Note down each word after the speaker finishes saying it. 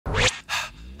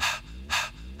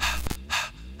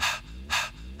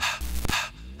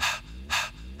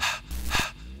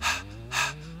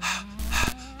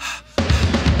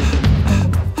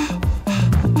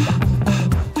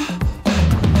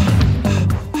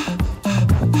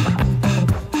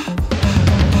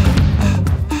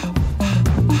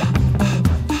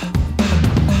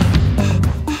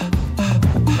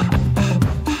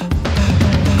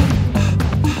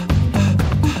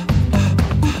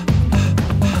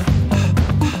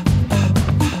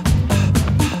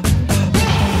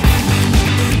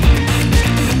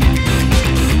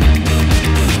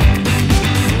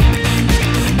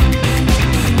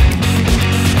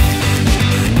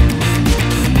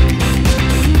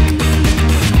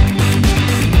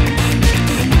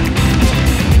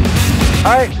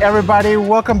right, everybody,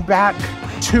 welcome back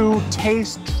to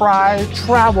Taste, Try,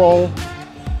 Travel.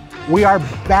 We are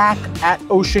back at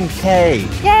Ocean Cay.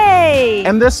 Yay!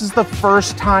 And this is the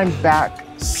first time back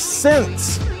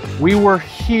since we were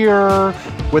here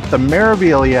with the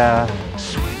Mirabilia,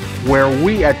 where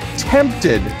we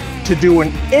attempted to do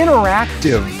an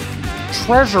interactive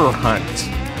treasure hunt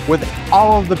with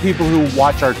all of the people who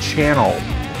watch our channel.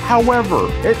 However,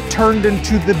 it turned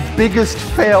into the biggest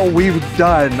fail we've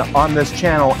done on this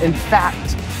channel. In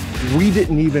fact, we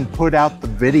didn't even put out the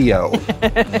video.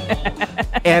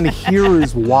 And here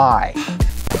is why.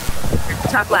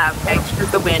 Talk loud, okay?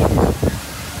 Here's the wind.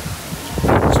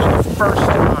 So the first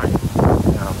time,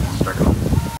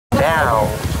 now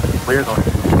we're going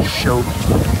to show you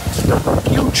the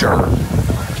future.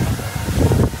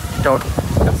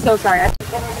 I'm so sorry.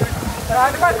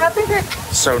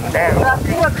 So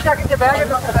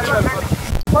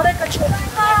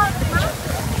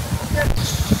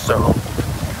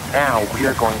now, we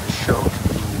are going to show you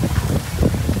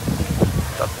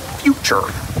the future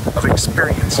of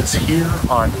experiences here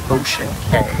on Ocean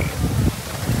Cay.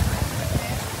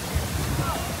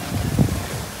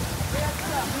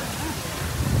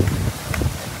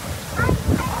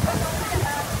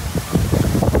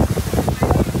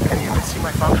 Can you even see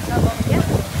my phone? Yeah.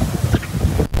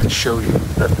 To show you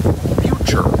the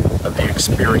future of the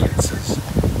experiences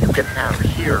you can have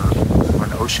here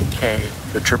on Ocean Cay,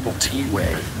 the Triple T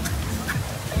way.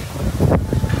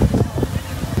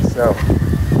 So,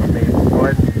 go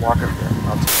ahead and walk up there.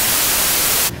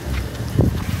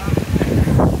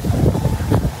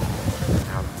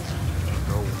 I don't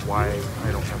know why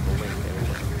I don't have the link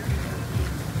anywhere.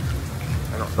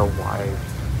 I don't know why.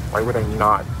 Why would I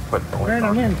not put the link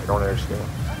on? I don't understand.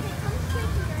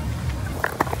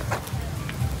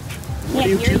 What are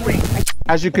you doing?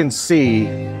 As you can see,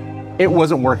 it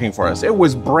wasn't working for us. It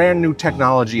was brand new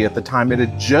technology at the time. It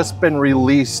had just been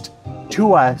released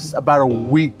to us about a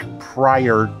week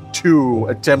prior to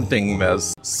attempting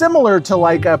this. Similar to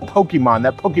like a Pokemon,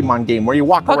 that Pokemon game where you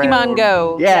walk around. Pokemon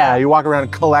Go. Yeah, you walk around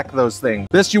and collect those things.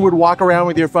 This, you would walk around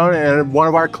with your phone and one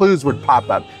of our clues would pop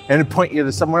up and it'd point you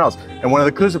to somewhere else. And one of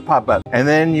the clues would pop up and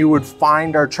then you would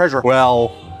find our treasure.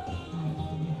 Well,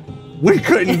 we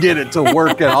couldn't get it to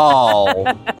work at all.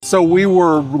 So we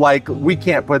were like, we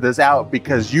can't put this out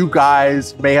because you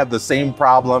guys may have the same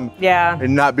problem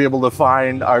and not be able to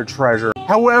find our treasure.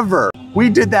 However, we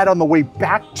did that on the way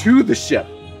back to the ship.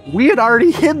 We had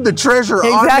already hid the treasure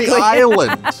on the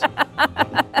island.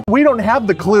 We don't have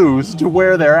the clues to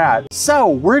where they're at. So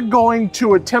we're going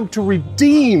to attempt to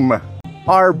redeem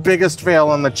our biggest fail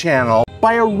on the channel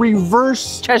by a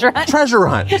reverse treasure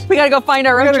hunt. We gotta go find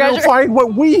our own treasure. We gotta go find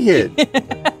what we hid.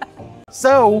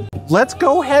 So let's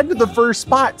go head to the first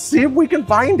spot, see if we can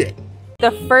find it. The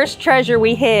first treasure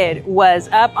we hid was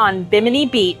up on Bimini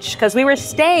Beach because we were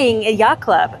staying at Yacht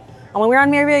Club. And when we were on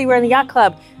Mirabilia, we were in the Yacht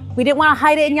Club. We didn't want to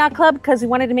hide it in Yacht Club because we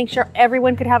wanted to make sure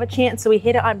everyone could have a chance, so we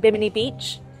hid it on Bimini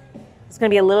Beach. It's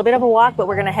gonna be a little bit of a walk, but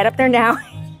we're gonna head up there now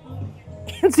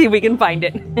and see if we can find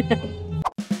it.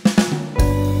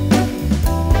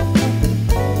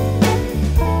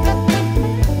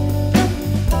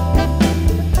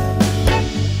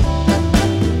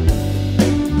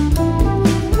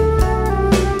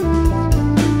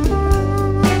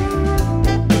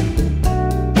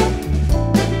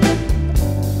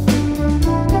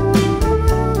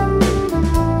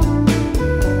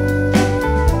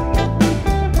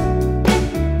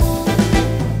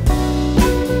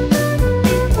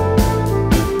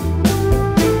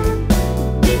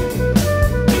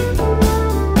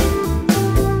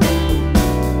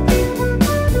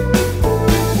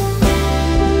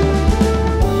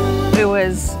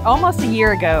 Almost a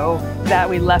year ago that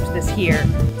we left this here.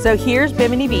 So here's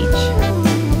Bimini Beach.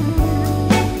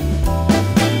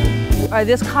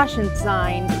 This caution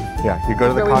sign. Yeah, you go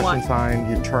to the caution sign,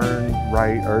 you turn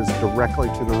right, or it's directly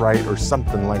to the right, or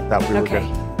something like that.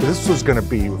 This was gonna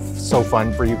be so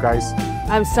fun for you guys.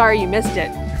 I'm sorry you missed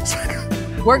it.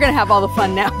 We're gonna have all the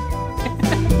fun now.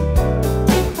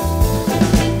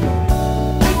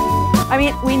 I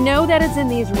mean, we know that it's in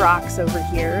these rocks over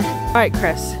here. All right,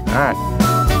 Chris. All right.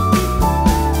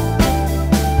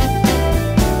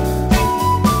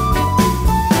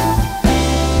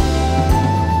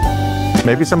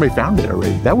 Maybe somebody found it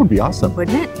already. That would be awesome.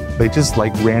 Wouldn't it? They just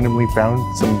like randomly found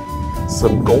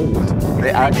some gold. They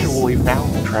actually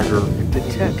found the treasure and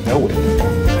didn't even know it.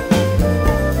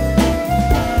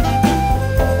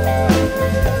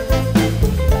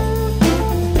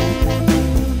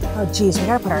 Oh geez, we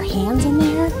gotta put our hands in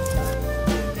there?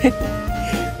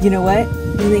 You know what?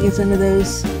 You think it's under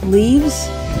those leaves?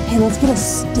 Hey, let's get a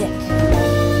stick.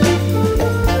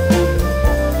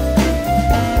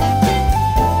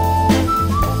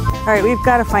 All right, we've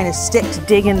got to find a stick to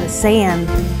dig in the sand.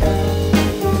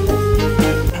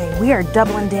 Okay, we are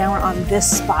doubling down on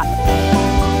this spot.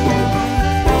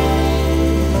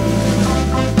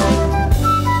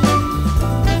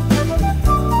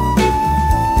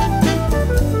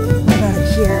 What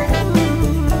about here?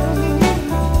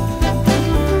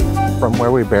 From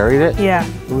where we buried it, Yeah.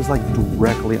 it was like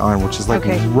directly on, which is like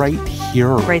Okay. right here.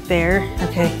 Right there.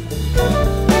 Okay.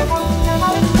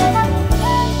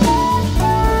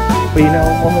 But you know,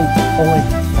 only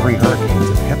 3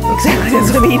 hurricanes have hit this. Exactly.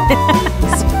 That's what I mean.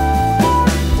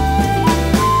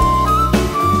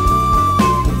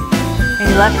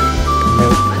 Any luck?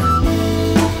 Nope.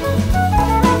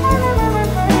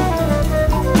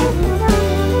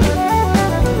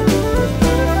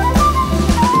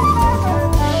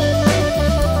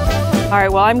 All right,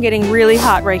 well, I'm getting really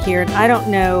hot right here, and I don't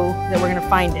know that we're gonna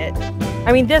find it.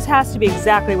 I mean, this has to be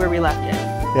exactly where we left it.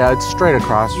 Yeah, it's straight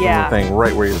across from Yeah. the thing,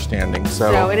 right where you're standing.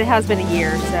 So it has been a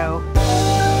year, so.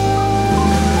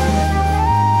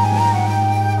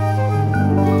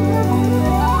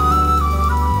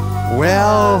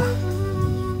 Well,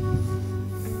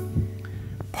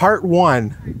 part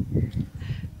 1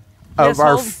 of This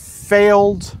our whole-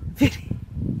 failed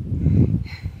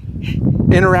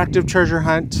interactive treasure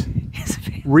hunt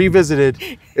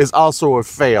revisited is also a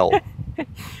fail.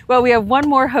 Well, we have one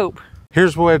more hope.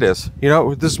 Here's what it is. You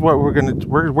know, this is what we're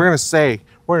gonna say.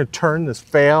 We're gonna turn this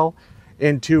fail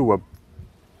into a,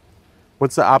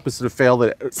 what's the opposite of fail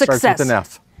that starts Success. with an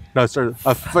F? No, sorry,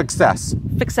 a success.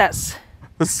 Success.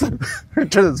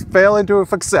 Turn this fail into a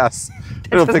success.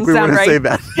 I don't think we want to say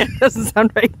that. It doesn't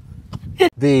sound right.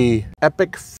 The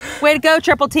epic. Way to go,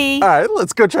 Triple T. All right,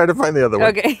 let's go try to find the other one.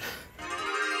 Okay.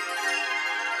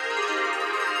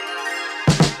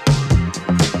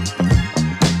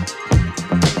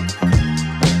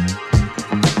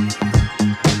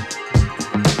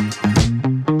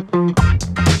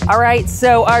 All right,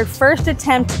 so our first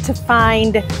attempt to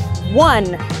find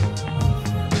one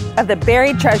of the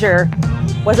buried treasure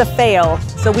was a fail.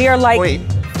 So we are like Wait.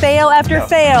 fail after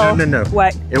fail. No.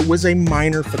 What? It was a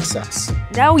minor success.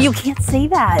 No, you can't say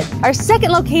that. Our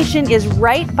second location is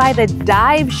right by the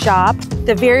dive shop,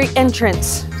 the very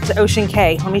entrance to Ocean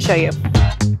Cay. Let me show you.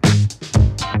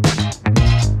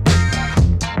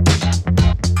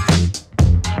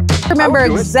 I remember I would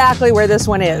do it. exactly where this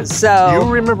one is, so.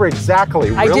 You remember exactly,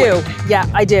 really? I do, yeah,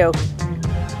 I do.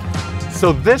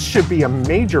 So this should be a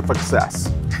major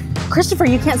success. Christopher,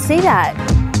 you can't say that.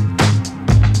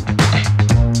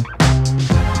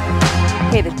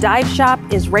 Okay, the dive shop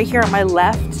is right here on my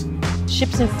left.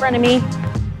 Ship's in front of me.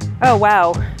 Oh,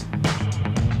 wow.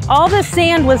 All the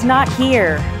sand was not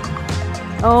here.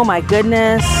 Oh my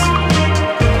goodness.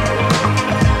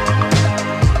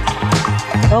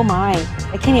 Oh my,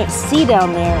 I can't even see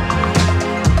down there.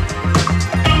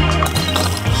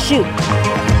 Shoot.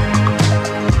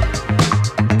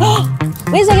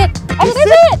 Wait a second, I think I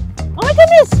see it. Oh my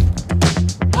goodness.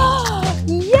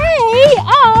 Yay,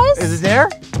 us. Is it there?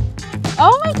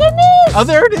 Oh my goodness! Oh,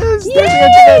 there it is. Yay! There's the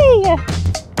edge of it.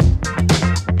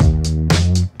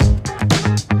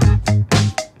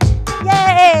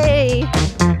 Yay!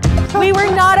 We were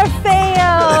not a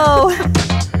fail!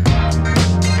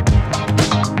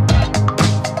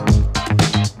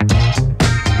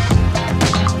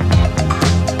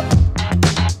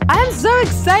 I'm so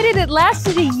excited it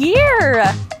lasted a year!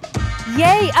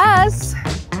 Yay, us!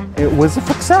 It was a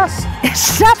success.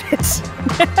 Stop it!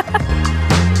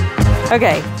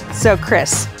 Okay, so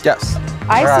Chris, Yes.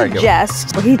 I Where are you?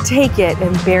 suggest we take it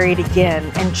and bury it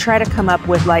again and try to come up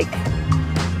with like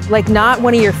not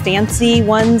one of your fancy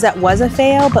ones that was a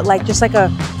fail, but like just like a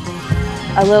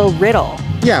little riddle.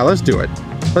 Yeah, let's do it.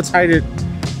 Let's hide it,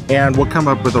 and we'll come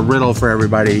up with a riddle for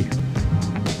everybody.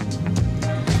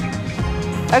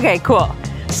 Okay, cool.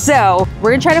 So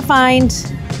we're gonna try to find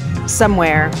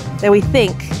somewhere that we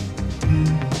think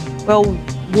will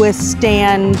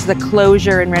withstand the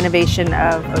closure and renovation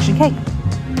of Ocean Cay.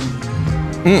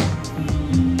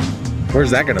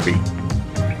 Where's that gonna be?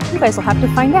 You guys will have to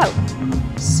find out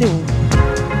soon.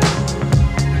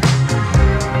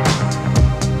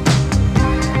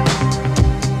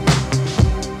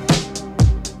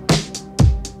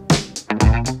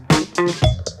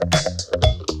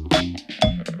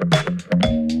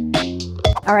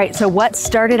 All right, so what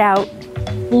started out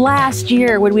last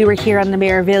year when we were here on the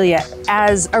Meraviglia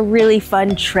as a really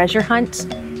fun treasure hunt,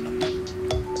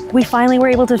 we finally were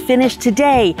able to finish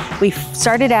today. We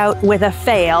started out with a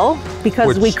fail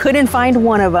because we couldn't find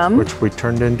one of them. Which we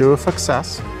turned into a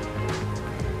success.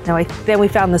 Then we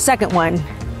found the second one,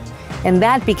 and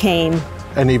that became,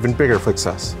 An even bigger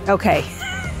success. okay.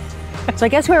 So I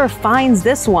guess whoever finds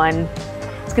this one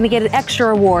is gonna get an extra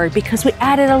reward because we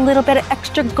added a little bit of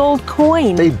extra gold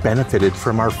coin. They benefited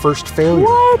from our first failure.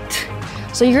 What?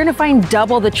 So you're gonna find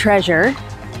double the treasure,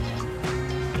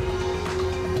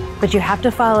 but you have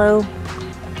to follow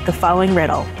the following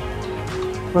riddle.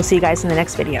 We'll see you guys in the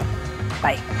next video.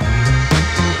 Bye.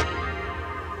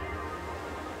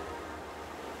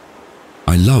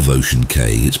 I love Ocean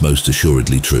Cay, it's most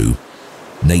assuredly true.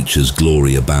 Nature's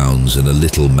glory abounds and a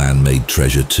little man-made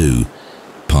treasure too.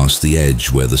 Past the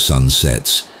edge where the sun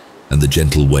sets and the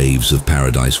gentle waves of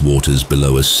paradise waters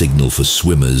below us signal for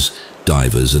swimmers,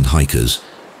 divers and hikers.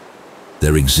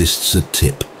 There exists a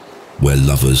tip where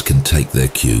lovers can take their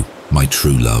cue. My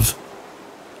true love.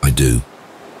 I do.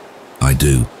 I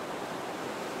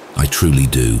truly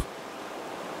do.